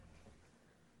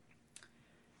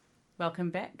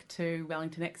Welcome back to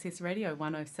Wellington Access Radio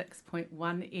 106.1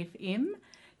 FM.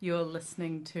 You're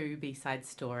listening to B-Side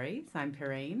Stories. I'm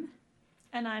Perrine.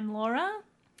 And I'm Laura.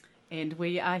 And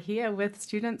we are here with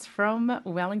students from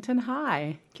Wellington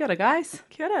High. Kia ora, guys.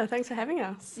 Kia ora, thanks for having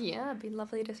us. Yeah, it'd be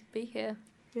lovely to be here.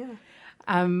 Yeah.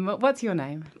 What's your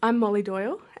name? I'm Molly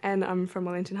Doyle and I'm from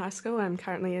Wellington High School. I'm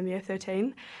currently in year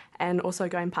 13 and also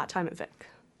going part-time at Vic.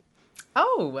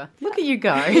 Oh, look at you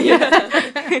go.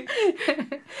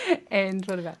 And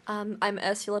what about? I'm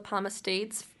Ursula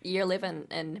Palmer-Steeds, year 11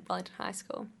 in Wellington High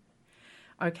School.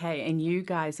 Okay, and you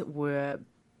guys were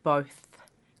both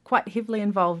quite heavily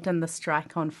involved in the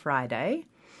strike on Friday.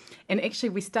 And actually,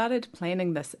 we started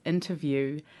planning this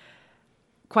interview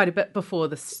quite a bit before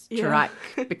the strike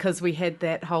because we had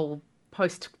that whole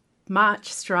post-March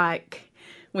strike.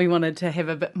 We wanted to have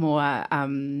a bit more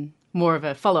of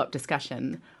a follow-up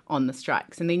discussion on the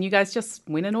strikes. And then you guys just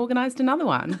went and organised another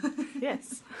one.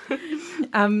 Yes.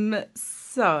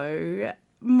 So,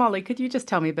 Molly, could you just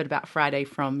tell me a bit about Friday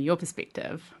from your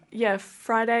perspective? Yeah,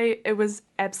 Friday, it was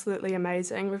absolutely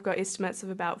amazing. We've got estimates of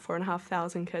about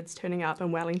 4,500 kids turning up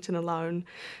in Wellington alone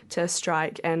to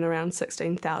strike and around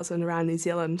 16,000 around New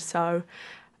Zealand. So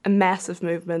a massive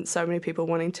movement, so many people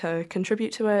wanting to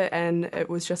contribute to it, and it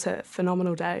was just a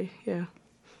phenomenal day, yeah.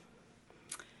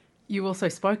 You also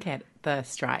spoke at the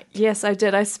strike. Yes, I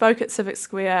did. I spoke at Civic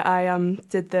Square. I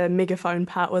did the megaphone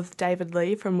part with David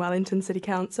Lee from Wellington City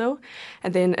Council,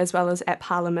 and then as well as at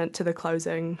Parliament to the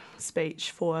closing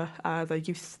speech for the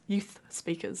youth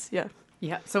speakers. Yeah.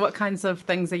 Yeah. So what kinds of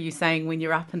things are you saying when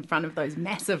you're up in front of those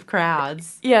massive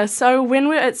crowds? Yeah, so when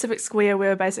we're at Civic Square,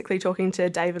 we're basically talking to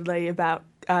David Lee about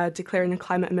declaring a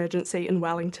climate emergency in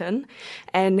Wellington,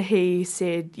 and he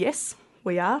said, yes,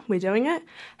 we're doing it.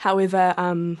 However,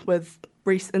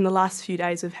 in the last few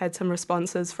days, we've had some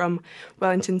responses from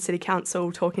Wellington City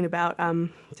Council talking about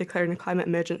declaring a climate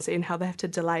emergency and how they have to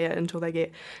delay it until they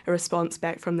get a response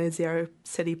back from their zero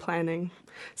city planning.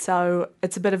 So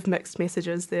it's a bit of mixed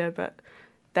messages there, but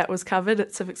that was covered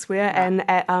at Civic Square. And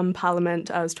at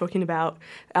Parliament, I was talking about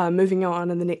moving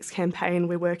on in the next campaign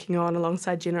we're working on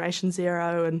alongside Generation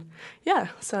Zero. And yeah,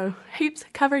 so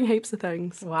covering heaps of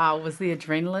things. Wow, was the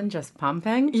adrenaline just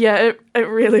pumping? Yeah, it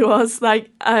really was.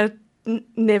 Like,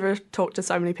 never talked to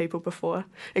so many people before,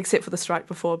 except for the strike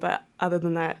before, but other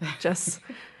than that, just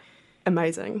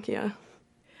amazing, yeah.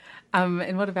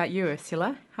 And what about you,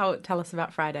 Ursula? Tell us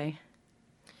about Friday.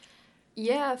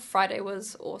 Yeah, Friday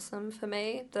was awesome for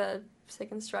me. The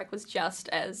second strike was just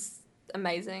as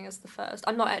amazing as the first.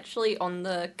 I'm not actually on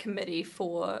the committee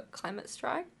for climate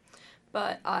strike,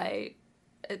 but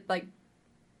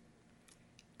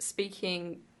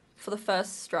speaking for the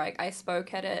first strike, I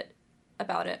spoke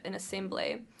about it in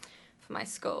assembly for my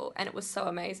school, and it was so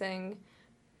amazing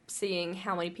seeing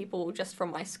how many people just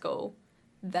from my school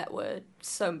that were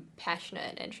so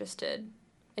passionate and interested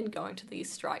in going to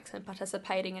these strikes and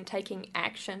participating and taking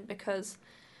action, because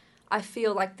I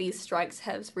feel like these strikes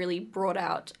have really brought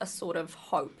out a sort of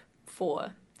hope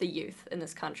for the youth in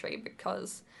this country,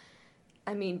 because,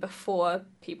 I mean, before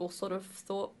people sort of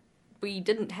thought we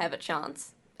didn't have a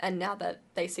chance, and now that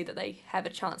they see that they have a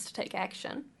chance to take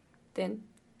action, then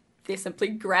they're simply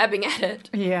grabbing at it.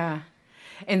 Yeah.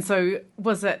 And so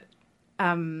was it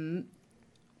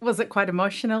quite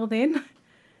emotional then?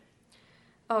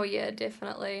 Oh, yeah,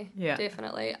 definitely. Yeah.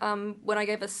 Definitely. When I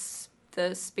gave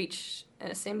the speech in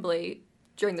assembly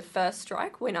during the first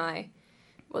strike, when I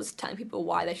was telling people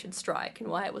why they should strike and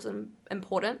why it was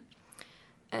important,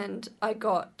 and I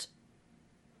got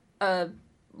a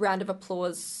round of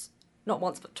applause not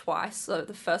once but twice. So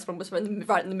the first one was right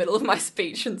in the middle of my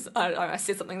speech, and I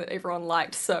said something that everyone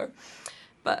liked. So,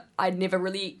 but I never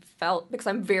really felt, because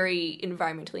I'm very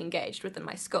environmentally engaged within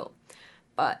my school,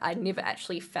 but I never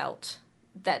actually felt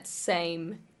that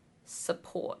same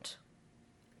support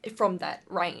from that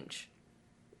range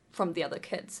from the other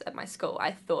kids at my school.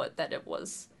 I thought that it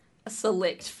was a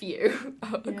select few,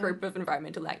 a group of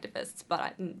environmental activists,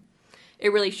 but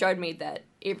it really showed me that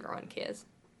everyone cares.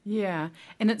 Yeah,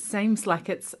 and it seems like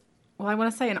it's, well, I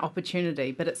want to say an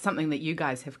opportunity, but it's something that you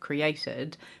guys have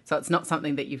created. So it's not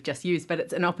something that you've just used, but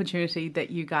it's an opportunity that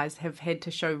you guys have had to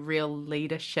show real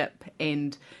leadership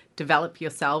and develop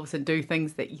yourselves and do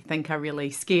things that you think are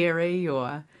really scary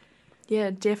or...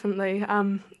 Yeah, definitely.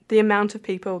 The amount of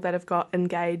people that have got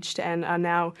engaged and are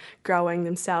now growing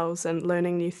themselves and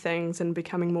learning new things and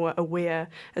becoming more aware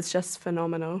is just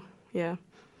phenomenal. Yeah.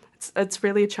 It's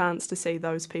really a chance to see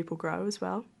those people grow as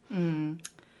well. Mm.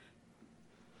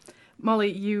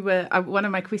 Molly, you were one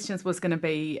of my questions was going to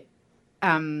be,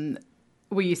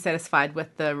 were you satisfied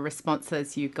with the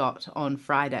responses you got on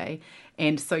Friday?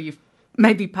 And so you've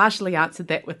maybe partially answered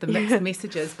that with the mixed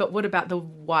messages, but what about the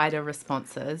wider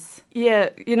responses? Yeah,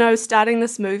 starting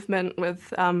this movement with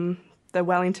the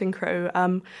Wellington crew,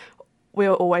 we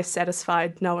were always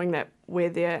satisfied knowing that we're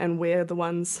there and we're the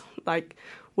ones like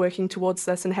working towards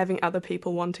this, and having other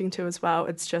people wanting to as well.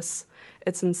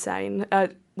 It's insane.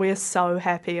 We're so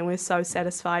happy and we're so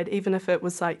satisfied. Even if it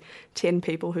was like 10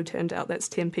 people who turned out, that's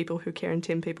 10 people who care and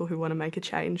 10 people who want to make a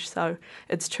change. So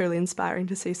it's truly inspiring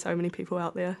to see so many people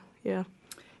out there. Yeah.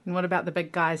 And what about the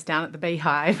big guys down at the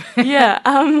Beehive? Yeah.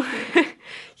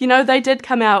 They did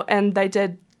come out and they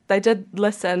did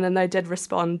listen and they did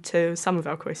respond to some of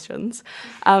our questions.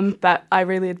 But I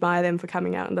really admire them for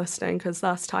coming out and listening, because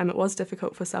last time it was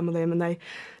difficult for some of them and they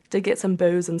did get some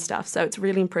boos and stuff. So it's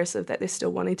really impressive that they're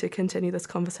still wanting to continue this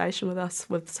conversation with us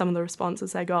with some of the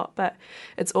responses they got. But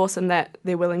it's awesome that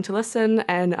they're willing to listen,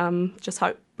 and just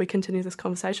hope we continue this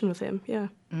conversation with them. Yeah.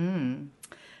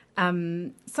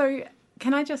 So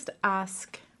can I just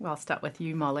ask, well, I'll start with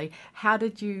you, Molly. How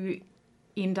did you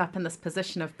end up in this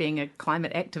position of being a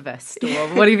climate activist,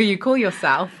 or whatever you call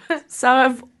yourself? So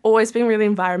I've always been really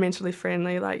environmentally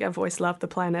friendly. Like, I've always loved the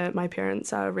planet. My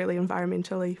parents are really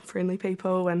environmentally friendly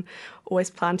people and always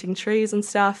planting trees and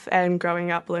stuff, and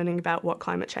growing up learning about what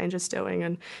climate change is doing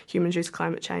and human-induced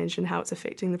climate change and how it's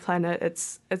affecting the planet.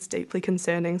 It's deeply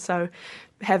concerning. So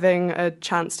having a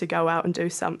chance to go out and do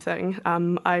something,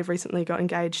 I recently got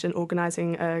engaged in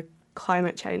organising a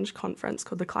climate change conference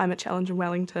called the Climate Challenge in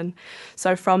Wellington.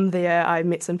 So from there I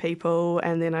met some people,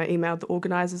 and then I emailed the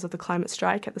organisers of the climate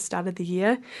strike at the start of the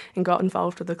year and got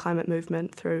involved with the climate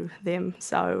movement through them.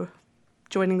 So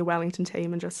joining the Wellington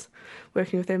team and just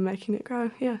working with them, making it grow.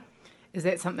 Yeah. Is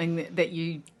that something that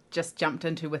you just jumped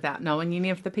into without knowing any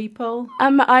of the people?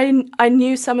 I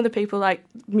knew some of the people, like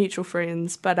mutual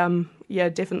friends, but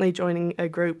definitely joining a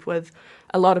group with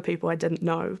a lot of people I didn't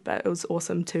know, but it was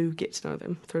awesome to get to know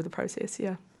them through the process.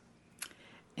 Yeah.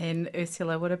 And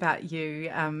Ursula, what about you?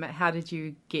 How did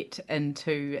you get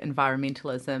into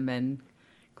environmentalism and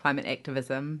climate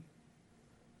activism?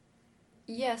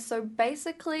 Yeah, so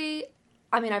basically,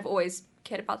 I've always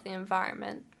cared about the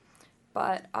environment,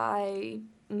 but I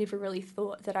never really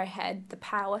thought that I had the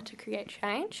power to create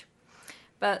change.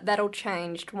 But that all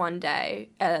changed one day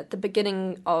at the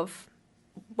beginning of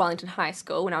Wellington High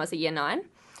School when I was a year 9,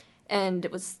 and I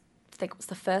think it was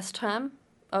the first term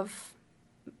of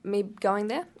me going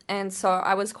there, and so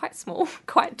I was quite small,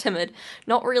 quite timid,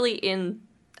 not really in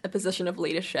a position of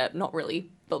leadership, not really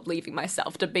believing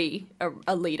myself to be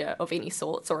a leader of any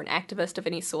sorts or an activist of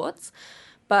any sorts.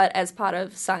 But as part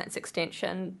of Science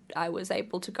Extension, I was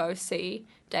able to go see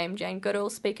Dame Jane Goodall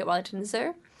speak at Wellington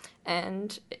Zoo.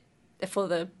 And for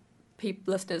the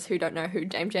listeners who don't know who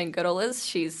Dame Jane Goodall is,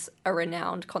 she's a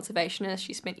renowned conservationist.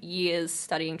 She spent years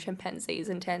studying chimpanzees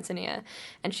in Tanzania,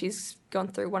 and she's gone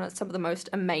through some of the most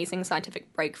amazing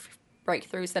scientific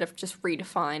breakthroughs that have just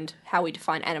redefined how we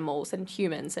define animals and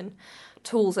humans and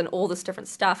tools and all this different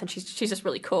stuff, and she's just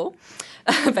really cool,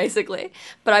 basically.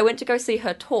 But I went to go see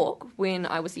her talk when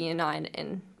I was year 9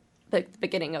 in the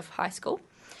beginning of high school,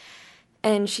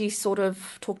 and she sort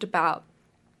of talked about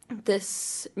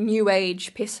this new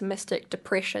age pessimistic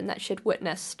depression that she'd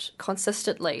witnessed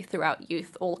consistently throughout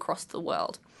youth all across the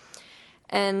world.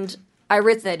 And I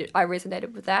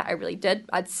resonated with that. I really did.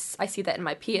 I see that in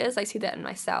my peers. I see that in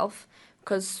myself,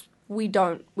 because we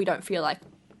don't feel like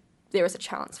there is a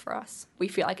chance for us. We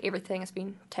feel like everything has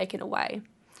been taken away.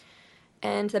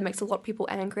 And that makes a lot of people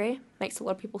angry, makes a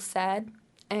lot of people sad.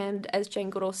 And as Jane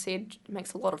Goodall said, it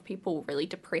makes a lot of people really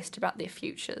depressed about their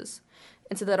futures.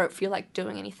 And so they don't feel like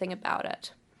doing anything about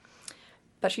it.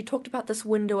 But she talked about this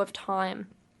window of time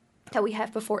that we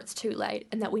have before it's too late,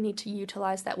 and that we need to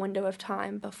utilise that window of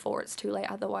time before it's too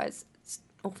late. Otherwise, it's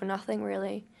all for nothing,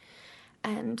 really.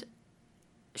 And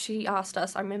she asked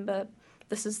us, I remember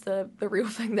this is the real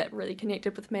thing that really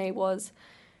connected with me, was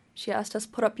she asked us,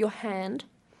 put up your hand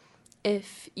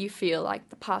if you feel like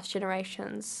the past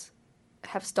generations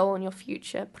have stolen your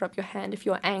future. Put up your hand if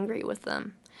you're angry with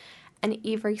them. And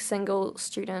every single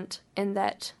student in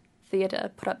that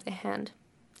theatre put up their hand.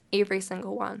 Every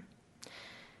single one.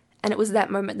 And it was that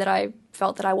moment that I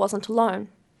felt that I wasn't alone.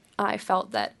 I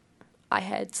felt that I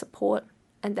had support,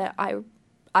 and that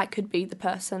I could be the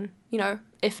person,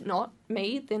 if not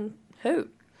me, then who?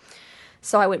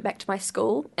 So I went back to my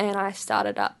school and I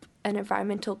started up an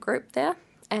environmental group there,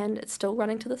 and it's still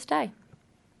running to this day.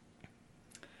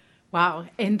 Wow.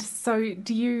 And so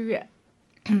do you...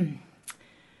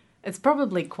 It's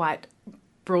probably quite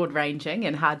broad-ranging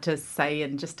and hard to say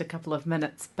in just a couple of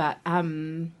minutes, but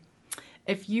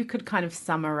if you could kind of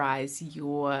summarise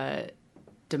your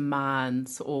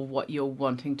demands or what you're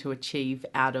wanting to achieve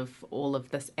out of all of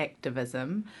this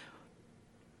activism,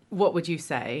 what would you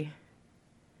say?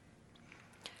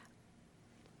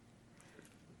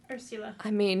 Ursula. I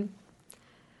mean,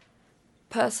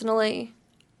 personally,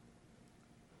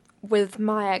 with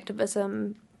my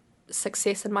activism,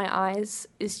 success in my eyes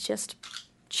is just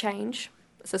change.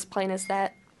 It's as plain as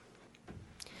that.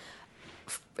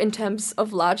 In terms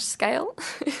of large scale,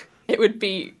 it would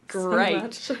be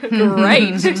great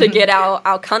to get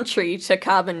our country to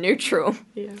carbon neutral.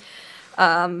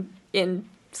 Yeah. In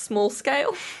small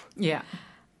scale, Yeah.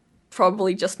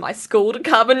 probably just my school to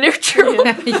carbon neutral.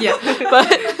 Yeah.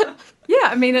 But Yeah,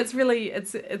 I mean, it's really,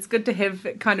 it's good to have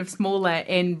kind of smaller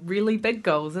and really big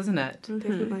goals, isn't it?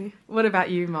 Definitely. What about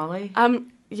you, Molly?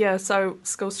 Yeah, so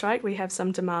school strike, we have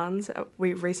some demands.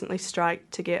 We recently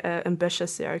striked to get an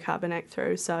ambitious Zero Carbon Act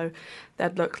through, so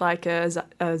that'd look like a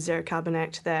Zero Carbon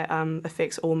Act that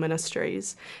affects all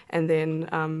ministries and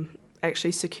then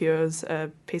actually secures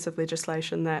a piece of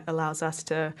legislation that allows us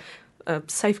to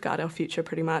safeguard our future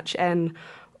pretty much, and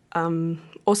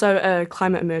also a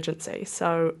climate emergency,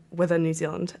 so within New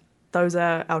Zealand. Those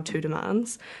are our two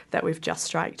demands that we've just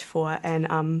striked for.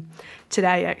 And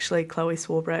today, actually, Chloe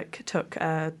Swarbrick took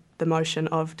the motion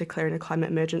of declaring a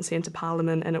climate emergency into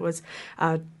Parliament, and it was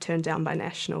turned down by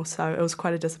National. So it was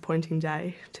quite a disappointing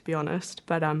day, to be honest.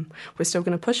 But we're still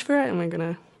going to push for it, and we're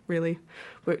going to really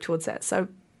work towards that. So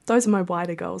those are my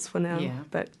wider goals for now. Yeah.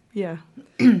 But yeah.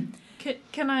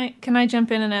 Can I jump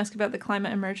in and ask about the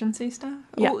climate emergency stuff?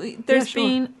 Yeah. There's sure.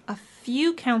 been a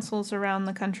few councils around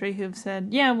the country who've said,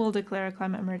 yeah, we'll declare a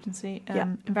climate emergency.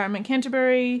 Environment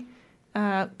Canterbury,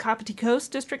 Kapiti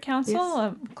Coast District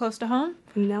Council, close to home.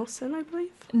 Nelson, I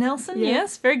believe. Nelson, Yeah.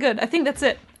 Yes, very good. I think that's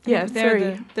it. Yeah,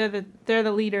 they're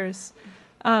the leaders.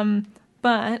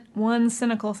 But one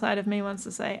cynical side of me wants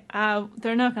to say,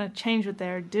 they're not going to change what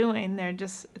they're doing.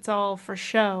 It's all for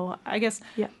show. I guess.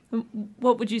 Yeah.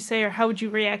 What would you say, or how would you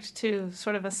react to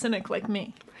sort of a cynic like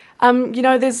me?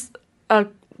 There's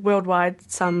worldwide,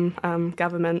 some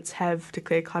governments have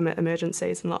declared climate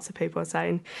emergencies, and lots of people are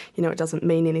saying, it doesn't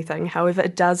mean anything. However,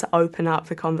 it does open up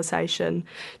the conversation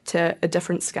to a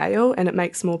different scale, and it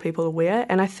makes more people aware.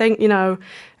 And I think,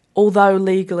 although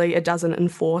legally it doesn't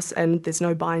enforce and there's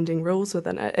no binding rules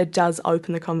within it, it does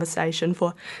open the conversation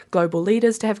for global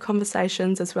leaders to have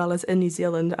conversations, as well as in New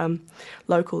Zealand,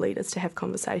 local leaders to have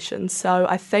conversations. So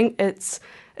I think it's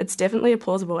definitely a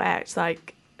plausible act.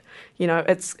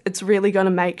 It's really going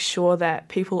to make sure that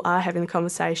people are having the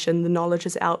conversation, the knowledge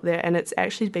is out there, and it's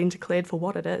actually been declared for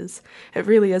what it is. It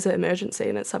really is an emergency,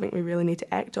 and it's something we really need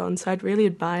to act on. So I'd really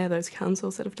admire those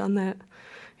councils that have done that.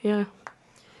 Yeah.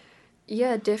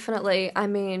 yeah, definitely. I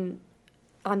mean,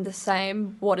 I'm the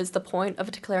same. What is the point of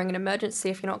declaring an emergency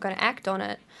if you're not going to act on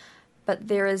it? But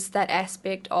there is that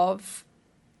aspect of,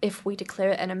 if we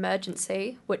declare it an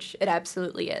emergency, which it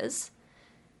absolutely is,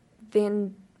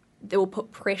 then they will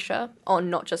put pressure on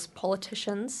not just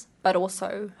politicians, but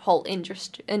also whole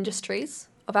industries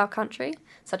of our country,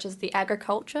 such as the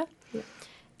agriculture. Yeah.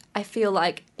 I feel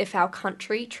like if our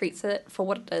country treats it for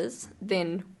what it is,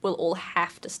 then we'll all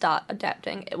have to start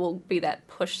adapting. It will be that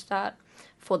push start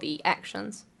for the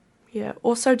actions. Yeah.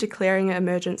 Also, declaring an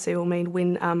emergency will mean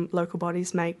when local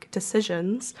bodies make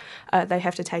decisions, they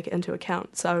have to take it into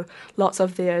account. So lots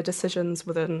of their decisions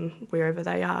within wherever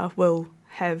they are will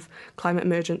have climate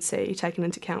emergency taken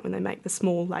into account when they make the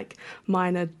small,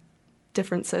 minor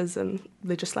differences in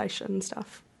legislation and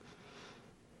stuff.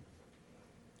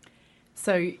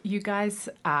 So you guys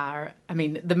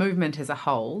the movement as a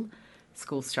whole,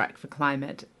 School Strike for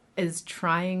Climate, is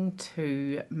trying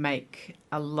to make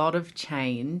a lot of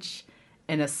change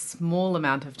in a small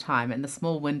amount of time, in the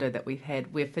small window that we've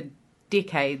had, where for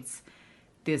decades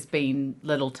there's been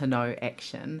little to no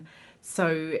action.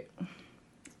 So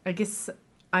I guess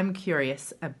I'm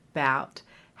curious about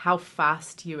how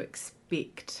fast you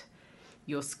expect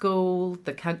your school,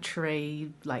 the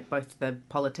country, both the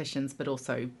politicians, but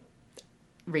also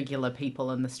regular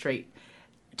people in the street,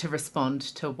 to respond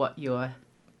to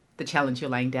the challenge you're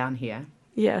laying down here.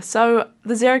 Yeah, so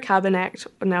the Zero Carbon Act,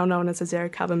 now known as the Zero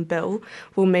Carbon Bill,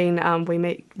 will mean we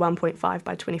meet 1.5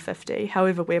 by 2050.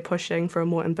 However, we're pushing for a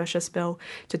more ambitious bill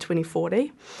to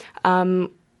 2040.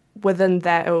 Within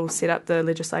that, it will set up the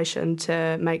legislation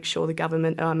to make sure the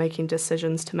government are making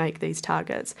decisions to make these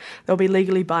targets. They'll be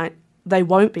legally they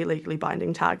won't be legally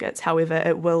binding targets. However,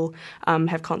 it will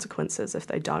have consequences if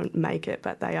they don't make it,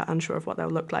 but they are unsure of what they'll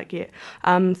look like yet.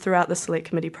 Throughout the select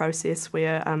committee process,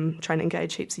 we're trying to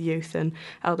engage heaps of youth and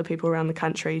elder people around the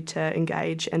country to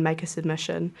engage and make a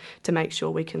submission to make sure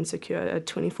we can secure a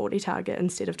 2040 target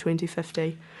instead of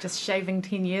 2050. Just shaving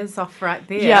 10 years off right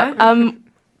there. Yeah.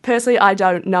 Personally, I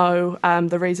don't know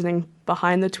the reasoning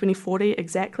behind the 2040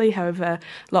 exactly. However,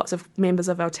 lots of members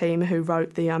of our team who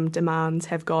wrote the demands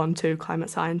have gone to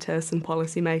climate scientists and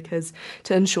policymakers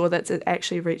to ensure that it's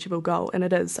actually a reachable goal, and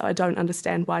it is. So I don't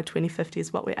understand why 2050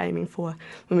 is what we're aiming for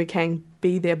when we can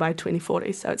be there by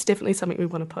 2040. So it's definitely something we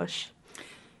want to push.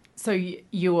 So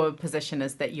your position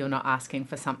is that you're not asking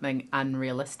for something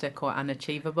unrealistic or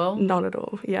unachievable? Not at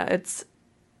all. Yeah,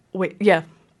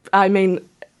 I mean,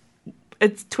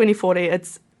 it's 2040.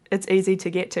 It's easy to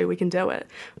get to. We can do it.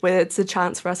 Where it's a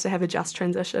chance for us to have a just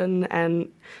transition,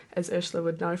 and as Ursula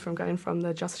would know from going from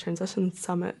the Just Transition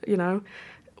Summit,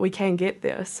 we can get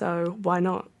there. So why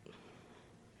not?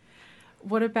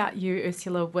 What about you,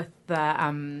 Ursula, with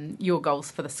the your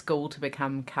goals for the school to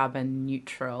become carbon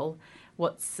neutral?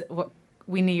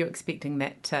 When are you expecting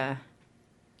that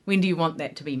when do you want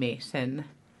that to be met? And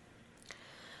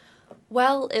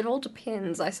Well, it all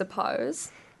depends, I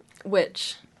suppose,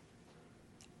 which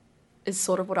is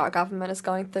sort of what our government is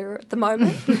going through at the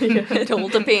moment. It all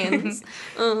depends.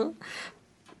 I'm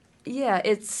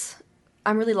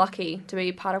really lucky to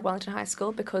be part of Wellington High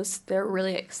School because they're a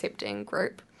really accepting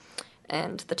group,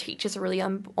 and the teachers are really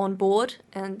on board,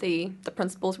 and the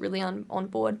principal's really on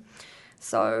board.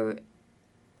 So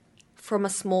from a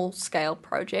small-scale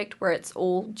project where it's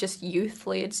all just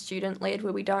youth-led, student-led,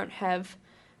 where we don't have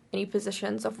any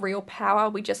positions of real power,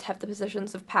 we just have the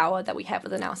positions of power that we have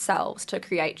within ourselves to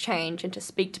create change and to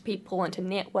speak to people and to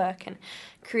network and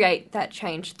create that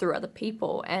change through other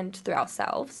people and through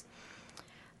ourselves.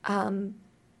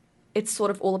 It's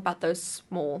sort of all about those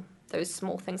small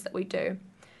things that we do.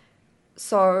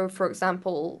 So, for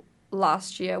example,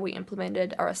 last year we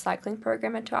implemented a recycling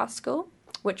program into our school,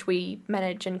 which we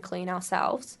manage and clean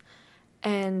ourselves,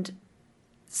 and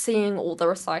seeing all the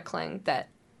recycling that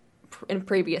in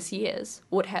previous years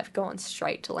would have gone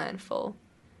straight to landfill,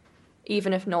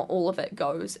 even if not all of it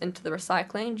goes into the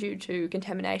recycling due to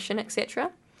contamination,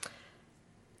 etc.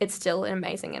 It's still an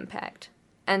amazing impact.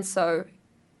 And so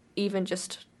even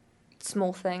just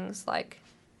small things like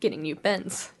getting new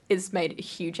bins has made a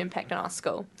huge impact on our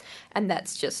school. And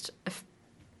that's just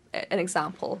an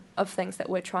example of things that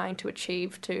we're trying to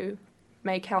achieve to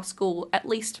make our school at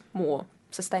least more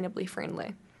sustainably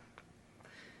friendly.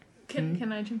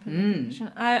 Can I jump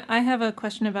in? I have a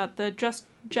question about the Just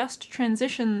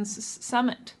Transitions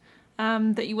Summit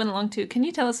that you went along to. Can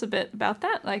you tell us a bit about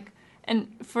that?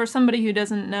 And for somebody who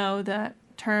doesn't know that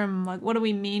term, what do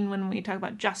we mean when we talk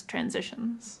about just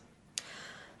transitions?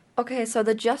 Okay, so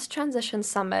the Just Transition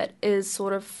Summit is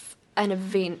sort of an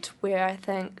event where I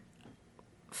think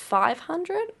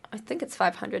 500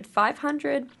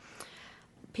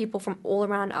 people from all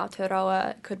around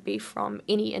Aotearoa. It could be from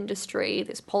any industry.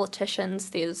 There's politicians,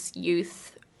 there's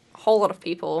youth, a whole lot of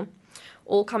people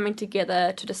all coming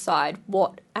together to decide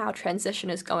what our transition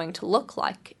is going to look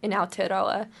like in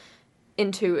Aotearoa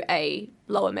into a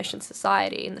low-emission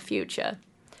society in the future.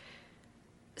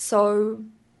 So,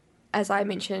 as I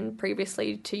mentioned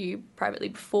previously to you privately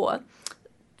before,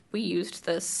 we used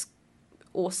this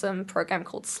awesome program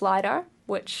called Slido,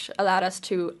 which allowed us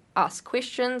to ask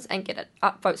questions and get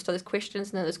upvotes to those questions,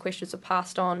 and then those questions were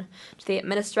passed on to the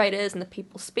administrators and the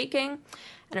people speaking,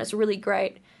 and it was really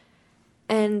great.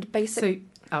 And basically...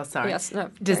 Does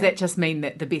that just mean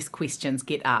that the best questions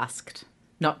get asked,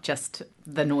 not just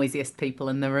the noisiest people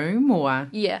in the room, or...?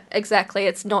 Yeah, exactly.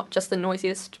 It's not just the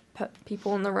noisiest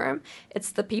people in the room.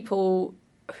 It's the people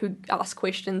who ask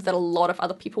questions that a lot of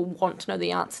other people want to know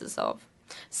the answers of.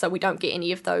 So we don't get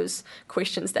any of those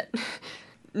questions that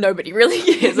nobody really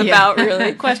cares about,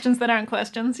 really. Questions that aren't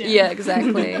questions, yeah. Yeah,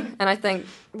 exactly. And I think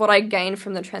what I gained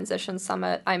from the Transition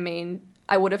Summit,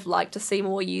 I would have liked to see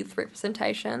more youth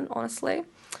representation, honestly.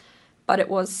 But it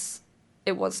was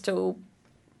still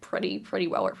pretty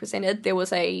well represented. There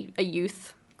was a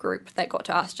youth group that got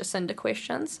to ask Jacinda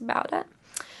questions about it.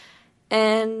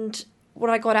 And what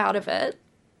I got out of it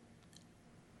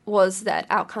was that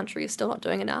our country is still not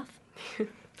doing enough.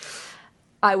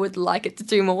 I would like it to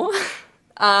do more.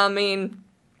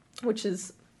 Which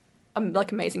is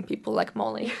amazing people like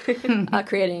Molly are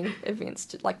creating events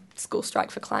to, like School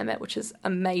Strike for Climate, which is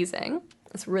amazing.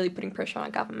 It's really putting pressure on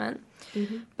our government.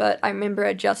 Mm-hmm. But I remember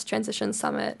at Just Transition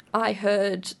Summit, I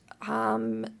heard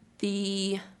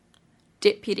the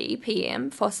Deputy PM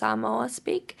for Samoa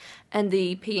speak and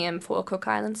the PM for Cook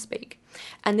Islands speak.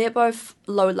 And they're both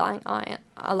low-lying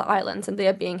islands, and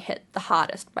they're being hit the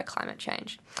hardest by climate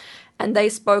change. And they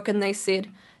spoke and they said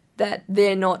that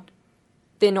they're not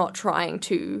trying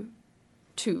to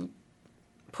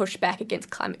push back against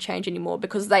climate change anymore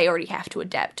because they already have to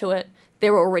adapt to it.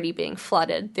 They're already being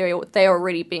flooded. They're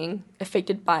already being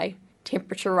affected by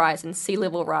temperature rise and sea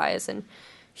level rise and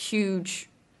huge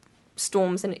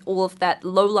storms and all of that.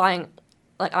 Low-lying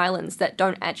islands that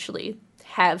don't actually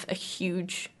have a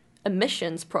huge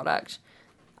emissions product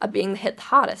are being hit the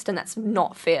hardest, and that's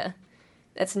not fair.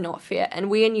 That's not fair. And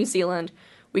we in New Zealand,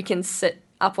 we can sit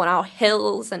up on our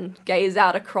hills and gaze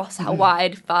out across our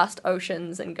wide, vast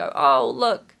oceans and go, oh,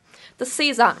 look, the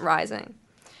seas aren't rising.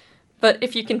 But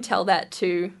if you can tell that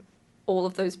to all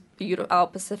of those beautiful our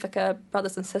Pacifica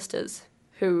brothers and sisters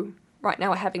who right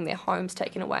now are having their homes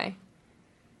taken away,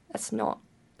 it's not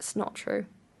true.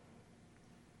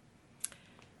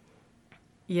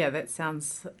 Yeah, that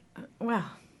sounds, wow,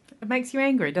 it makes you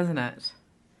angry, doesn't it?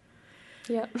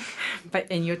 Yeah.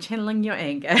 And you're channeling your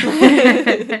anger.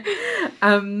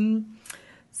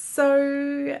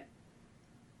 So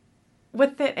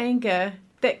with that anger,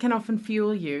 that can often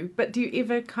fuel you, but do you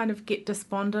ever kind of get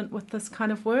despondent with this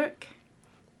kind of work?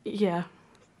 Yeah,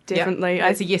 definitely. Yep.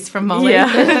 That's a yes from Molly.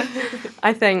 Yeah.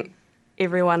 I think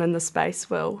everyone in the space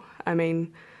will. I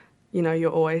mean, you're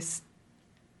always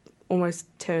almost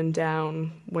turned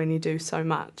down when you do so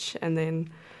much, and then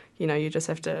you just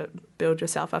have to build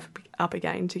yourself up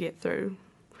again to get through.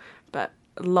 But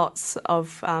lots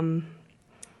of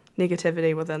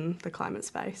negativity within the climate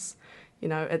space.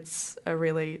 It's a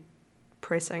really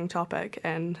pressing topic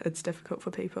and it's difficult for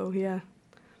people, yeah.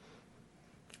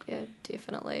 Yeah,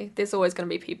 definitely. There's always going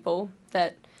to be people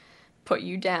that put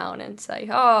you down and say,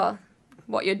 oh,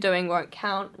 what you're doing won't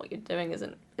count, what you're doing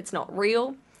it's not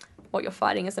real, what you're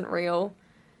fighting isn't real,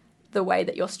 the way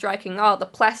that you're striking, oh, the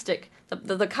plastic,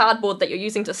 the cardboard that you're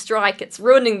using to strike, it's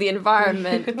ruining the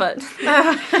environment, but...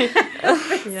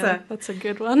 yeah, that's a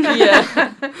good one.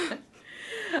 Yeah.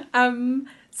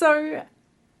 So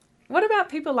what about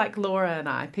people like Laura and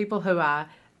I, people who are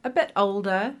a bit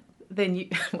older than you,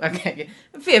 okay,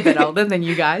 a fair bit older than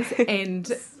you guys, and...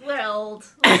 We're old.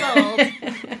 We're old.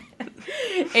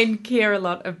 And care a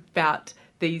lot about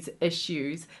these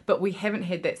issues, but we haven't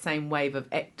had that same wave of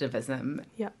activism.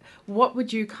 Yeah. What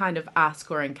would you kind of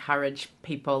ask or encourage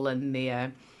people in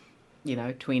their,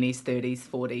 20s, 30s,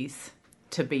 40s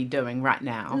to be doing right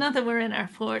now? Not that we're in our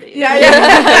 40s.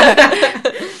 Yeah.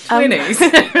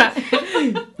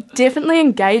 20s. Definitely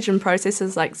engage in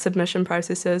processes like submission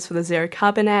processes for the Zero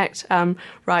Carbon Act.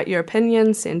 Write your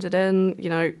opinion, send it in,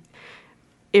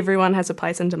 everyone has a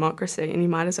place in democracy and you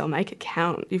might as well make it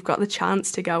count. You've got the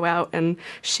chance to go out and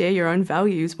share your own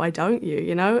values. Why don't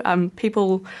you?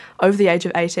 People over the age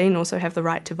of 18 also have the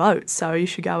right to vote, so you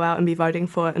should go out and be voting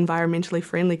for environmentally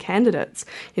friendly candidates,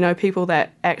 people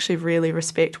that actually really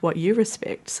respect what you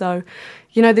respect. So,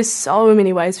 there's so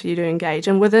many ways for you to engage.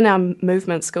 And within our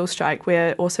movement, School Strike,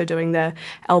 we're also doing the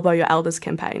Elbow Your Elders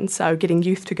campaign. So getting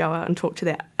youth to go out and talk to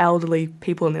their elderly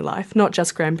people in their life, not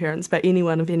just grandparents, but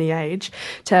anyone of any age,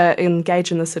 to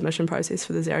engage in the submission process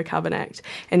for the Zero Carbon Act.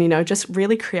 And, just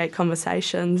really create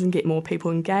conversations and get more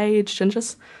people engaged and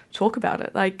just talk about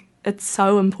it. It's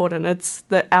so important. It's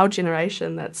our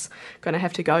generation that's going to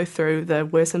have to go through the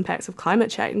worst impacts of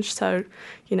climate change. So,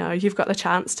 you've got the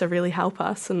chance to really help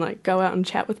us and go out and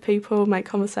chat with people, make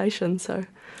conversations. So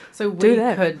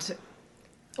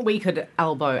we could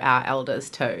elbow our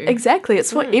elders too. Exactly.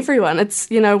 It's for everyone. It's,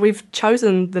 we've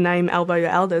chosen the name Elbow Your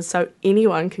Elders so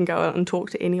anyone can go out and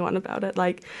talk to anyone about it.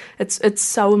 It's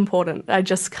so important. I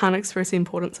just can't express the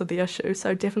importance of the issue.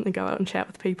 So definitely go out and chat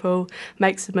with people,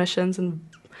 make submissions and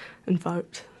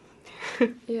vote.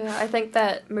 Yeah, I think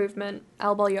that movement,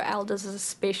 Elbow Your Elders, is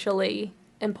especially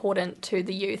important to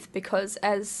the youth because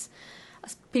as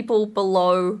people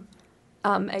below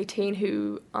 18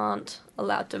 who aren't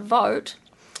allowed to vote,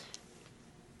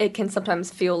 it can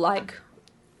sometimes feel like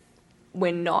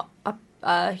we're not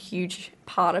a huge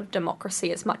part of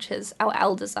democracy as much as our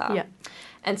elders are. Yeah.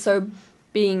 And so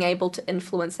being able to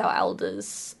influence our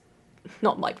elders,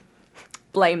 not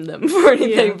blame them for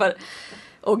anything,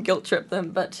 or guilt trip them,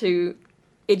 but to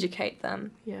educate them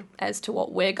as to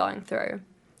what we're going through.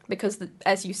 Because,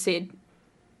 as you said,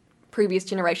 previous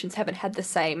generations haven't had the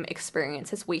same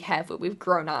experience as we have, where we've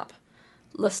grown up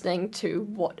listening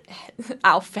to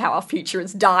how our future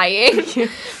is dying,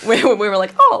 where we were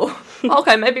like, oh,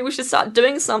 okay, maybe we should start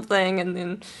doing something, and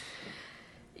then...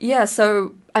 Yeah,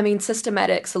 so,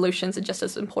 systematic solutions are just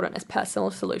as important as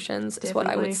personal solutions, is what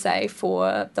I would say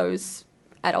for those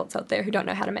adults out there who don't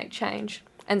know how to make change.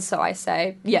 And so I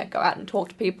say, yeah, go out and talk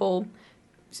to people,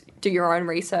 do your own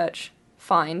research,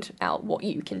 find out what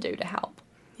you can do to help.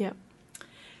 Yeah.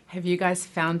 Have you guys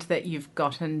found that you've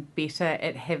gotten better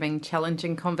at having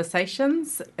challenging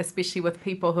conversations, especially with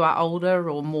people who are older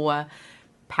or more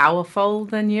powerful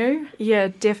than you? Yeah,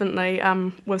 definitely.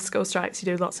 With school strikes, you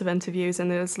do lots of interviews and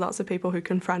there's lots of people who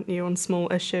confront you on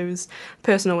small issues,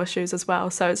 personal issues as well.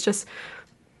 So it's just,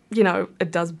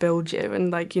 it does build you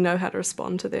and, you know how to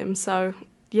respond to them. So,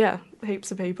 yeah,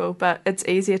 heaps of people. But it's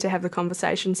easier to have the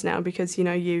conversations now because,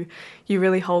 you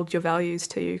really hold your values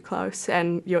to you close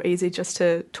and you're easy just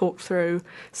to talk through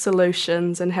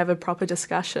solutions and have a proper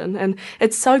discussion. And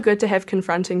it's so good to have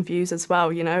confronting views as well,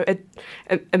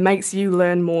 It makes you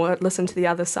learn more, listen to the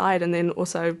other side, and then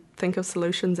also think of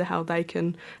solutions of how they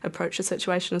can approach a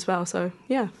situation as well. So,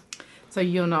 yeah. So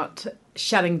you're not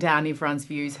shutting down everyone's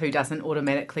views who doesn't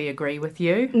automatically agree with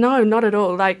you? No, not at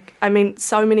all.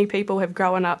 So many people have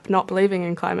grown up not believing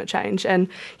in climate change and,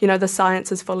 the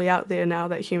science is fully out there now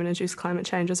that human-induced climate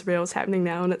change is real, it's happening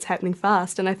now and it's happening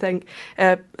fast. And I think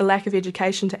a lack of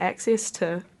education to access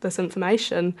to this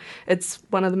information, it's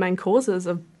one of the main causes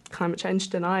of climate change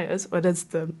deniers. It is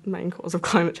the main cause of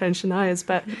climate change deniers,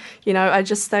 but I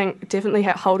just think definitely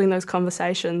holding those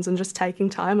conversations and just taking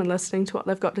time and listening to what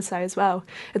they've got to say as well.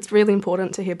 It's really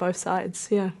important to hear both sides.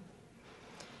 Yeah,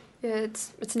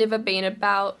 it's never been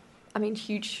about,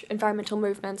 huge environmental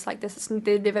movements like this,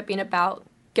 they've never been about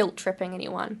guilt tripping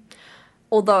anyone,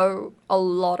 although a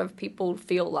lot of people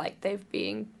feel like they've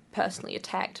been personally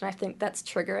attacked, and I think that's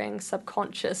triggering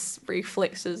subconscious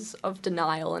reflexes of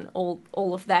denial and all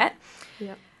of that.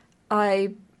 Yeah.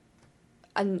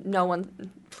 And no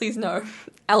one, please know,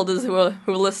 elders who are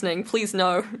listening, please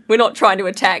know, we're not trying to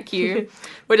attack you.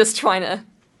 We're just trying to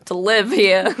live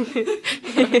here.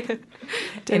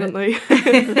 Definitely.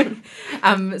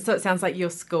 So it sounds like your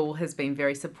school has been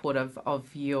very supportive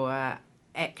of your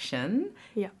action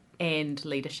and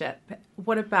leadership.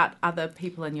 What about other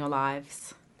people in your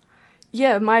lives?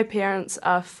 Yeah, my parents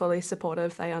are fully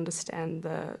supportive. They understand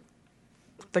the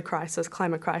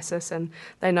climate crisis, and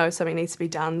they know something needs to be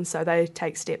done, so they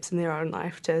take steps in their own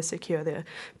life to secure their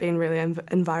being really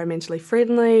environmentally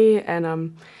friendly.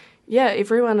 And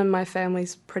everyone in my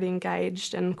family's pretty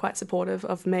engaged and quite supportive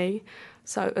of me,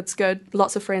 so it's good.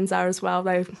 Lots of friends are as well.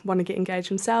 They want to get engaged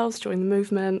themselves, join the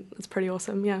movement. It's pretty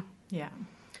awesome, yeah.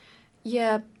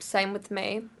 Yeah, same with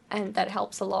me, and that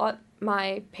helps a lot.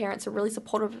 My parents are really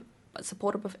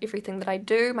supportive of everything that I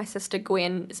do. My sister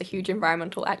Gwen is a huge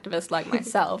environmental activist like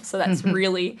myself, so that's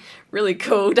really, really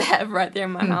cool to have right there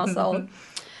in my household.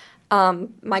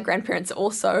 My grandparents are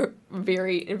also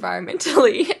very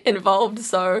environmentally involved,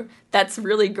 so that's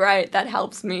really great. That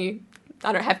helps me.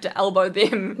 I don't have to elbow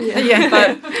them.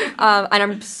 But and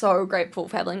I'm so grateful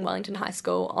for having Wellington High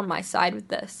School on my side with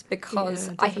this, because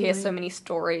I hear so many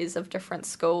stories of different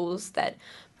schools that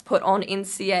put on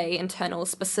NCA internals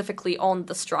specifically on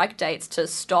the strike dates to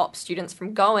stop students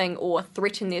from going or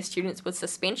threaten their students with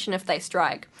suspension if they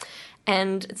strike.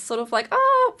 And it's sort of like,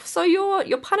 so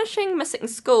you're punishing missing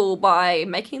school by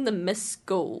making them miss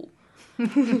school.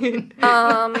 I'm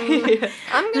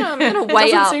gonna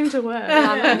weigh up. Doesn't seem to work.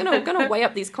 I'm gonna weigh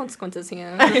up these consequences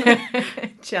here.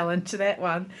 Challenge that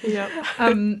one. Yeah.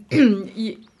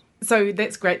 So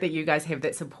that's great that you guys have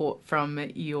that support from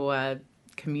your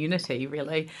community,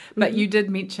 really. But you did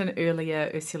mention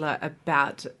earlier, Ursula,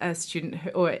 about a student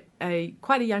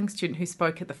quite a young student who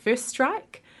spoke at the first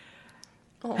strike.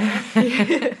 Oh,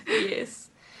 yes.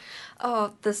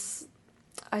 Oh,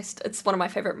 it's one of my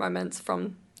favourite moments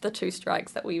from the two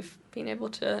strikes that we've been able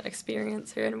to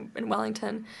experience here in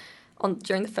Wellington.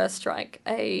 During the first strike,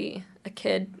 a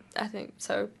kid, I think,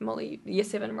 so Molly, year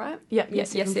 7, right? Yeah, year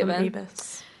 7.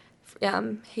 EBIS.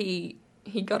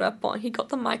 He got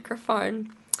the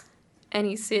microphone and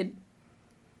he said,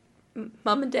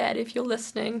 "Mum and Dad, if you're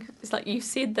listening, it's like, you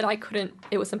said that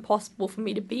it was impossible for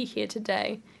me to be here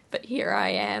today, but here I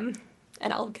am,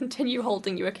 and I'll continue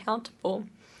holding you accountable."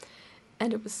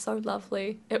 And it was so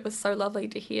lovely. It was so lovely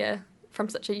to hear from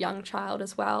such a young child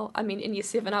as well. I mean, in year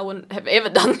 7, I wouldn't have ever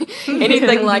done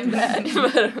anything like that.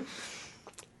 But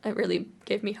it really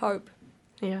gave me hope.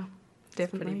 Yeah,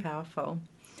 definitely. Pretty powerful.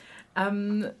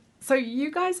 So you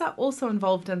guys are also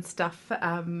involved in stuff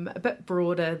a bit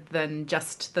broader than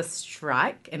just the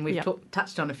strike, and we've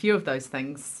touched on a few of those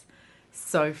things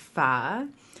so far.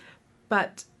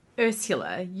 But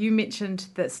Ursula, you mentioned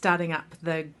that starting up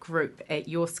the group at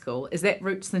your school. Is that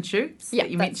Roots and Shoots that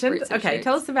you mentioned? Roots and Shoots.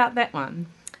 Tell us about that one.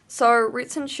 So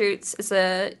Roots and Shoots is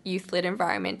a youth-led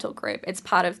environmental group. It's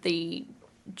part of the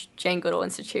Jane Goodall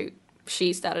Institute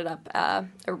she started up a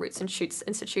Roots and Shoots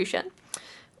institution,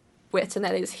 so now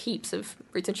there's heaps of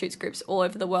Roots and Shoots groups all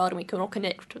over the world, and we can all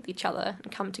connect with each other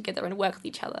and come together and work with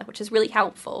each other, which is really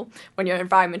helpful when you're an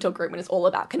environmental group and it's all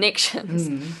about connections.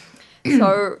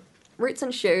 So Roots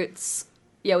and Shoots,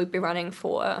 we've been running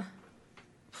for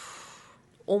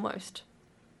almost,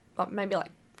 maybe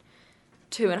like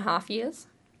 2.5 years,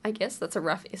 I guess. That's a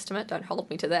rough estimate. Don't hold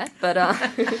me to that. But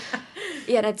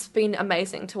and it's been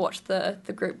amazing to watch the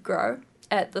group grow.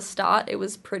 At the start, it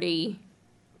was pretty,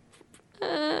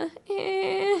 because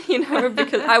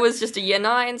I was just a year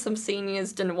 9. Some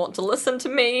seniors didn't want to listen to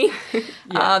me.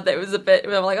 There was a bit,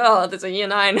 we were like, oh, there's a year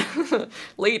 9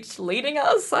 leading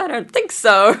us? I don't think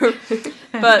so.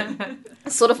 But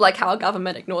sort of like how our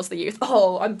government ignores the youth.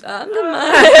 Oh, I'm done.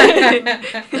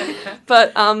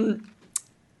 But,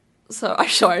 so I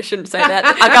shouldn't say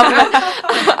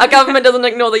that. Our government doesn't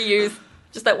ignore the youth.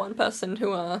 Just that one person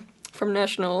who from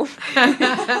National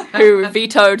who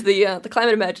vetoed the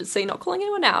climate emergency, not calling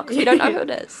anyone out because we don't know who it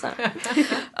is. So.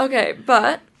 Okay,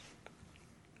 but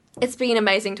it's been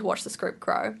amazing to watch this group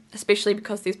grow, especially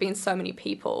because there's been so many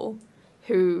people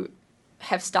who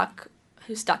stuck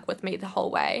with me the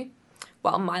whole way.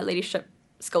 While my leadership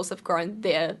skills have grown,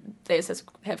 theirs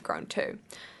have grown too.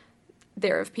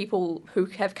 There are people who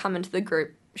have come into the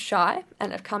group shy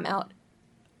and have come out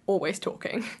always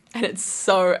talking, and it's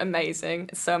so amazing.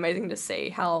 It's so amazing to see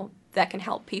how that can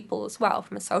help people as well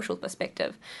from a social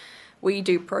perspective. We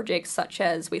do projects such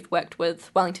as we've worked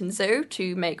with Wellington Zoo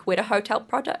to make Weta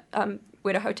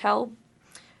Hotel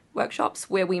workshops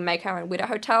where we make our own Weta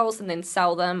hotels and then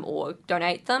sell them or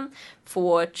donate them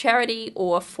for charity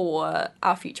or for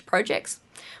our future projects.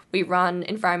 We run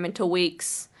environmental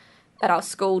weeks at our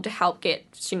school to help get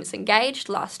students engaged.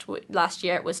 Last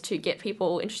year it was to get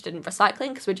people interested in recycling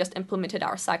because we just implemented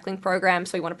our recycling program,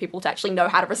 so we wanted people to actually know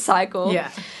how to recycle. Yeah.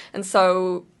 And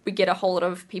so we get a whole lot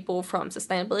of people from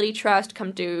Sustainability Trust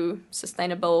come do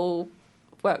sustainable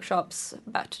workshops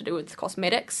about to do with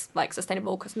cosmetics, like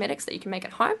sustainable cosmetics that you can make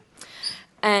at home.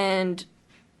 And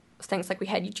things like we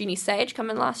had Eugenie Sage come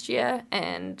in last year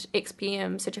and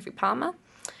XPM Sergefi Palmer.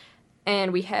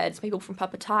 And we had some people from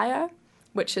Papatayo,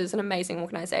 which is an amazing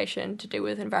organisation to do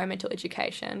with environmental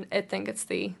education. I think it's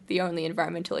the only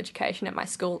environmental education at my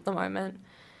school at the moment,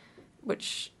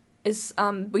 which is,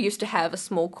 we used to have a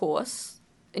small course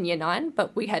in year 9,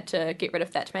 but we had to get rid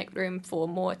of that to make room for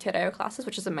more te reo classes,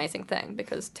 which is an amazing thing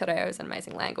because te reo is an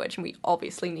amazing language and we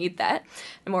obviously need that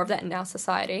and more of that in our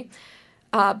society.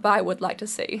 But I would like to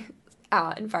see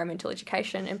our environmental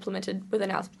education implemented within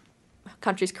our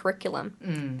country's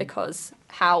curriculum because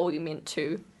how are we meant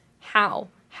to... How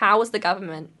is the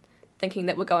government thinking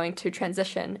that we're going to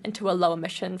transition into a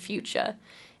low-emission future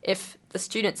if the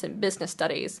students in business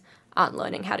studies aren't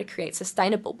learning how to create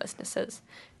sustainable businesses,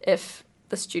 if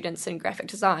the students in graphic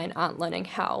design aren't learning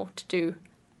how to do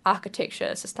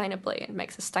architecture sustainably and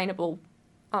make sustainable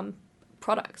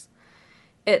products?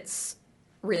 It's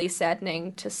really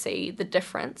saddening to see the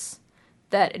difference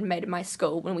that it made in my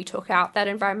school when we took out that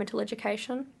environmental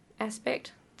education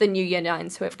aspect. The new year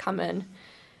 9s who have come in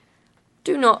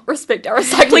do not respect our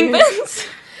recycling bins.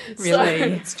 Really? So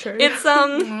It's true. it's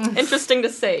interesting to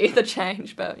see the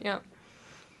change, but yeah.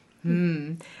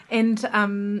 And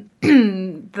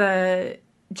the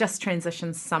Just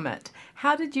Transition Summit,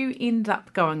 how did you end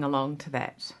up going along to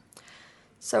that?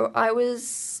 So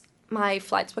my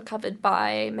flights were covered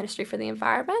by Ministry for the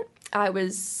Environment. I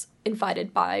was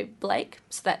invited by Blake,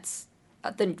 so that's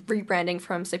the rebranding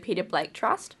from Sir Peter Blake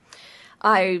Trust.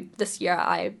 This year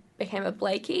I became a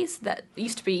Blakey, so that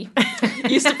used to be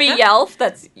YELF,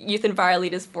 that's Youth Enviro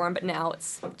Leaders Forum, but now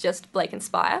it's just Blake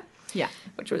Inspire. Yeah.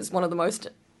 Which was one of the most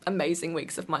amazing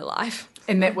weeks of my life.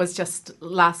 And that was just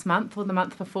last month or the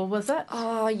month before, was it?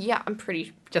 Yeah, I'm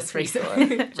pretty Just pretty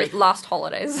recently. sure. Just last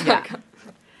holidays. Yeah.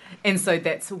 And so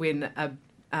that's when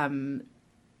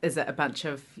is it a bunch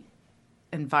of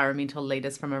environmental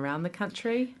leaders from around the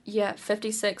country? Yeah,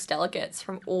 56 delegates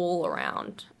from all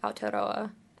around Aotearoa,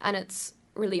 and it's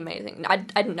really amazing. I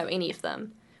didn't know any of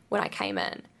them when I came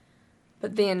in,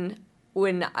 but then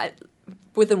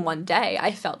within one day,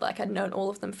 I felt like I'd known all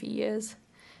of them for years,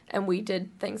 and we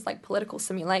did things like political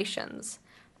simulations,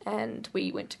 and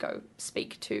we went to go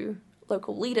speak to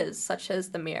local leaders such as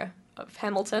the Mayor of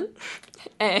Hamilton,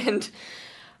 and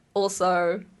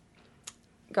also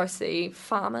go see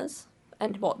farmers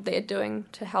and what they're doing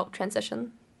to help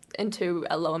transition into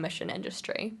a low-emission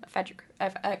industry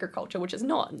of agriculture, which is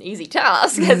not an easy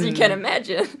task, as you can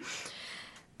imagine.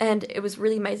 And it was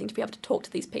really amazing to be able to talk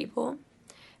to these people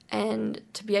and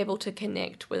to be able to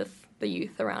connect with the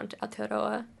youth around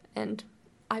Aotearoa. And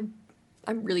I'm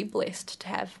really blessed to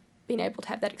have been able to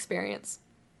have that experience.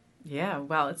 Yeah,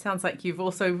 well, it sounds like you've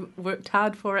also worked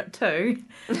hard for it too.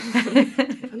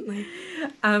 Definitely.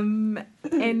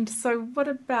 And so, what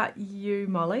about you,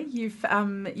 Molly? You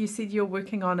said you're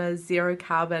working on a zero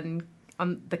carbon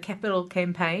on the capital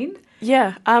campaign.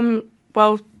 Yeah.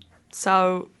 Well,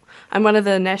 so I'm one of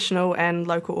the national and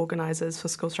local organisers for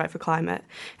School Strike for Climate,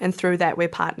 and through that we're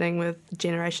partnering with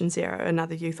Generation Zero,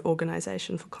 another youth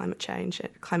organisation for climate change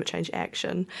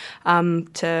action,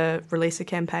 to release a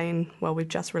campaign. Well, we've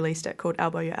just released it called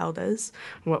Elbow Your Elders,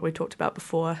 what we talked about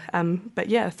before. But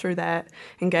yeah, through that,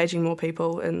 engaging more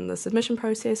people in the submission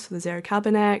process for the Zero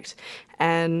Carbon Act,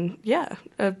 and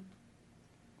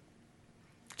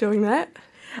doing that.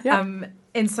 Yeah.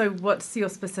 And so, what's your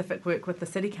specific work with the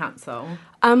City Council?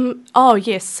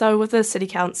 Yes. So with the City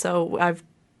Council,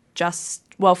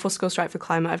 for School Strike for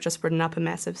Climate, I've just written up a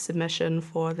massive submission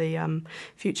for the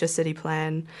future city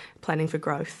planning for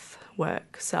growth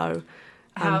work. So,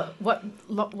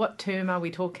 what term are we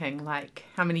talking? Like,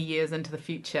 how many years into the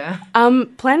future?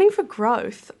 Planning for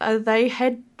growth, they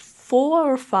had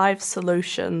 4 or 5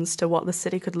 solutions to what the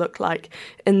city could look like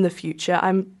in the future.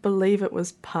 I believe it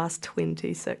was past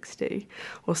 2060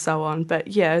 or so on. But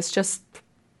yeah, it's just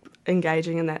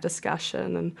engaging in that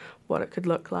discussion and what it could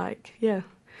look like. Yeah.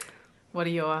 What are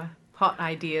your hot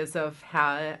ideas of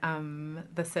how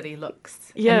the city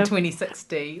looks in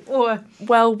 2060?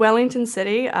 Well, Wellington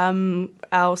City,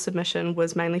 our submission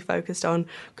was mainly focused on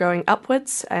growing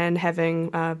upwards and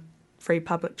having free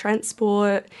public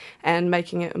transport and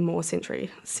making it a more centrally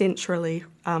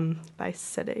based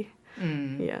city.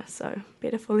 Yeah, so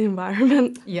better for the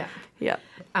environment. Yeah. Yeah.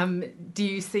 Do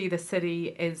you see the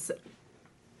city as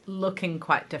looking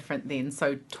quite different then?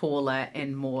 So taller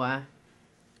and more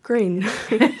green.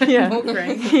 Yeah. More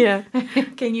green. Yeah.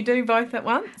 Can you do both at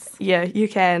once? Yeah, you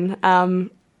can.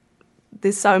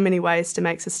 There's so many ways to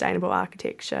make sustainable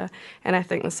architecture, and I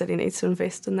think the city needs to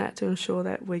invest in that to ensure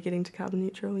that we're getting to carbon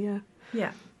neutral. Yeah.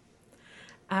 Yeah.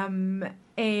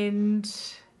 And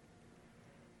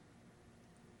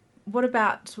what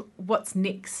about what's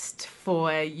next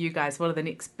for you guys? What are the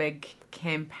next big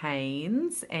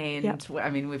campaigns? And I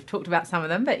mean, we've talked about some of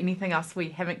them, but anything else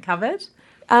we haven't covered?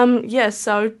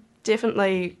 So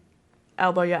definitely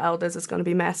Elbow Your Elders is going to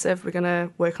be massive. We're going to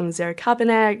work on the Zero Carbon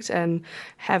Act and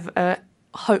have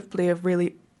hopefully a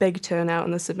really big turnout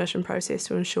in the submission process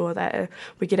to ensure that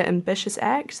we get an ambitious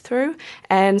act through.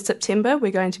 And September,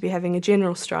 we're going to be having a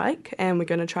general strike, and we're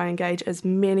going to try and engage as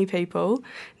many people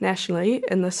nationally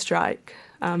in the strike.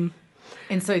 And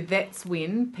so that's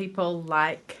when people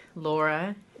like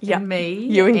Laura and me.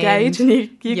 You engage and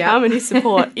you come and you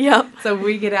support. Yep. So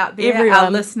we get out there. Everyone.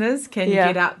 Our listeners can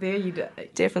get out there.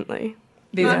 Definitely.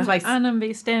 There's a place. I'm going to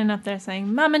be standing up there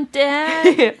saying, Mum and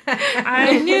Dad,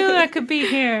 I knew I could be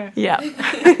here. Yeah.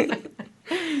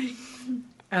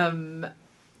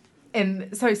 And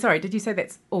so, sorry, did you say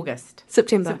that's August?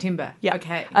 September. Yeah.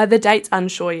 Okay. The date's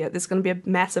unsure yet. There's going to be a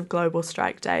massive global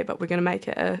strike day, but we're going to make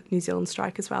it a New Zealand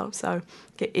strike as well. So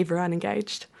get everyone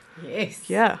engaged. Yes.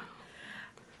 Yeah.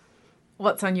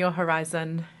 What's on your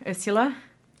horizon, Ursula?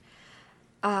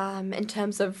 In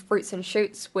terms of Roots and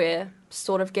Shoots, we're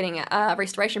sort of getting a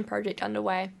restoration project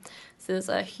underway. So there's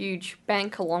a huge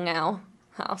bank along our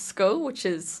school, which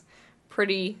is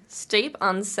pretty steep,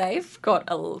 unsafe.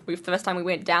 The first time we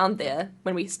went down there,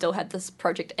 when we still had this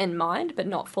project in mind, but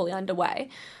not fully underway,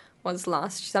 was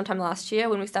sometime last year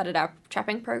when we started our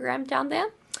trapping program down there.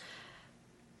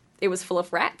 It was full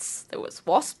of rats, there was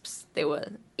wasps, there were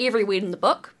every weed in the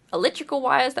book, electrical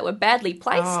wires that were badly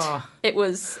placed. Oh. It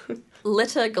was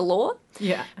litter galore.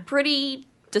 Yeah. Pretty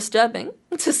disturbing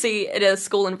to see in a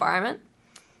school environment.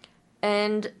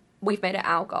 And we've made it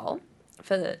our goal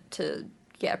to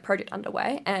get a project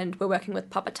underway, and we're working with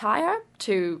Papataya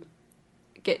to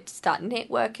start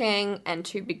networking and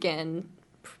to begin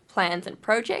plans and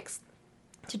projects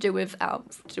to do with our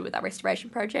restoration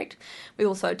project. We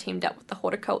also teamed up with the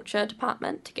horticulture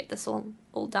department to get this all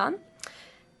done,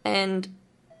 and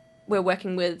we're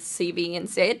working with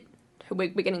CVNZ, who we're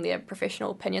getting their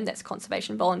professional opinion. That's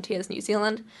Conservation Volunteers New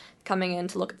Zealand, coming in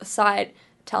to look at the site,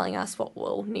 telling us what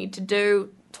we'll need to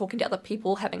do, talking to other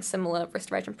people having similar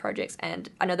restoration projects. And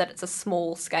I know that it's a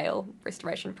small scale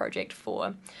restoration project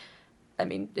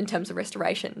in terms of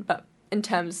restoration, but in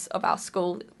terms of our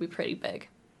school, it'll be pretty big.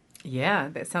 Yeah,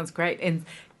 that sounds great. And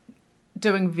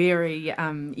doing very,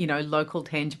 local,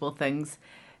 tangible things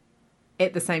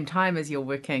at the same time as you're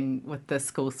working with the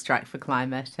School Strike for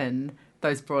Climate and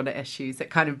those broader issues.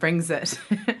 It kind of brings it.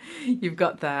 You've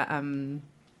got the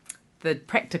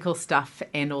practical stuff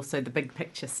and also the big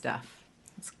picture stuff.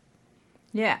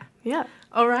 Yeah. Yeah.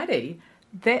 Alrighty.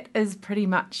 that is pretty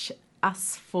much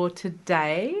us for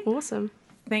today. Awesome.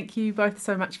 Thank you both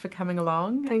so much for coming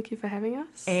along Thank you for having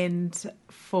us. and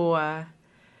for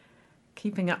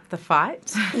keeping up the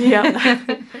fight. Yeah,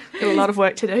 got a lot of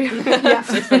work to do. Yeah,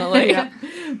 Definitely. Yeah.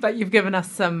 But you've given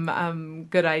us some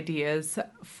good ideas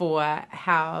for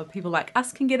how people like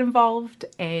us can get involved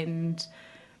and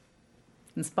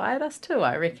inspired us too,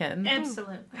 I reckon.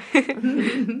 Absolutely.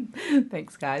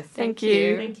 Thanks, guys. Thank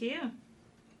you. Thank you.